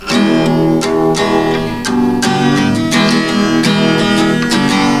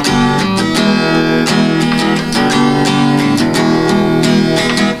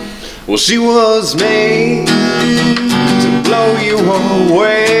Well, she was made to blow you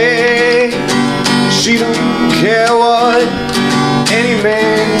away. She don't care what any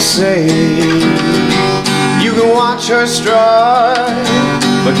man say. You can watch her strut,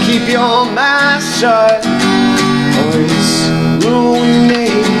 but keep your mouth shut, or it's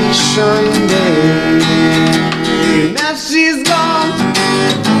ruination day. Now she's gone,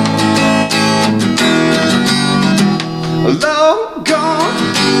 long gone.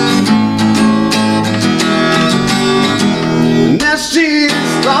 Now she's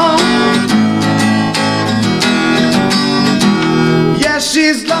gone. Yeah,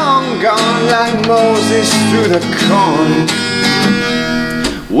 she's long gone like Moses through the corn.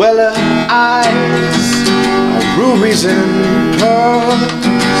 Well, her eyes are rubies and pearls.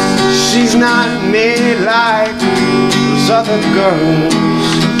 She's not made like those other girls.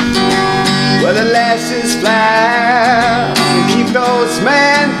 Well, the lashes flare and keep those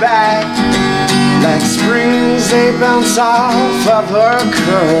men back. Like springs, they bounce off of her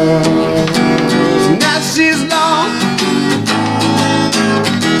curls. Now she's long,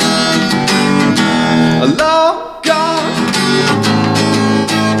 long gone.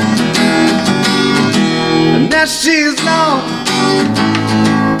 Now she's long,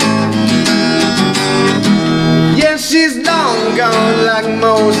 yeah, she's long gone like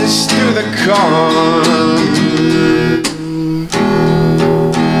Moses through the corn.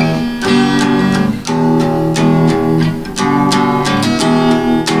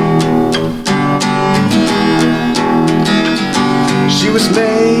 She was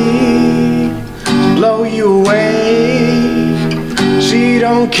made to blow you away. She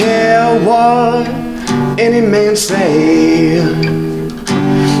don't care what any man say.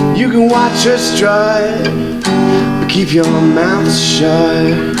 You can watch her strut, but keep your mouth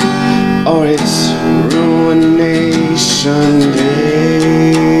shut, or it's ruination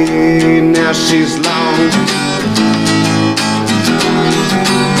day. Now she's long,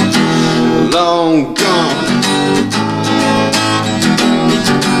 long gone.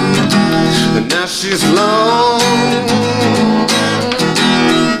 Now she's long,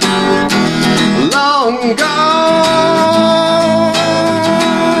 long gone.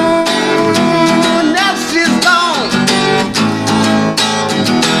 Now she's long,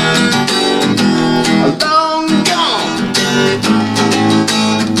 long gone.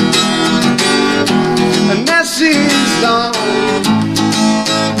 And now she's long,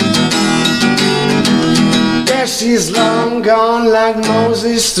 yeah, she's long gone like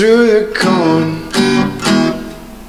Moses through the corn.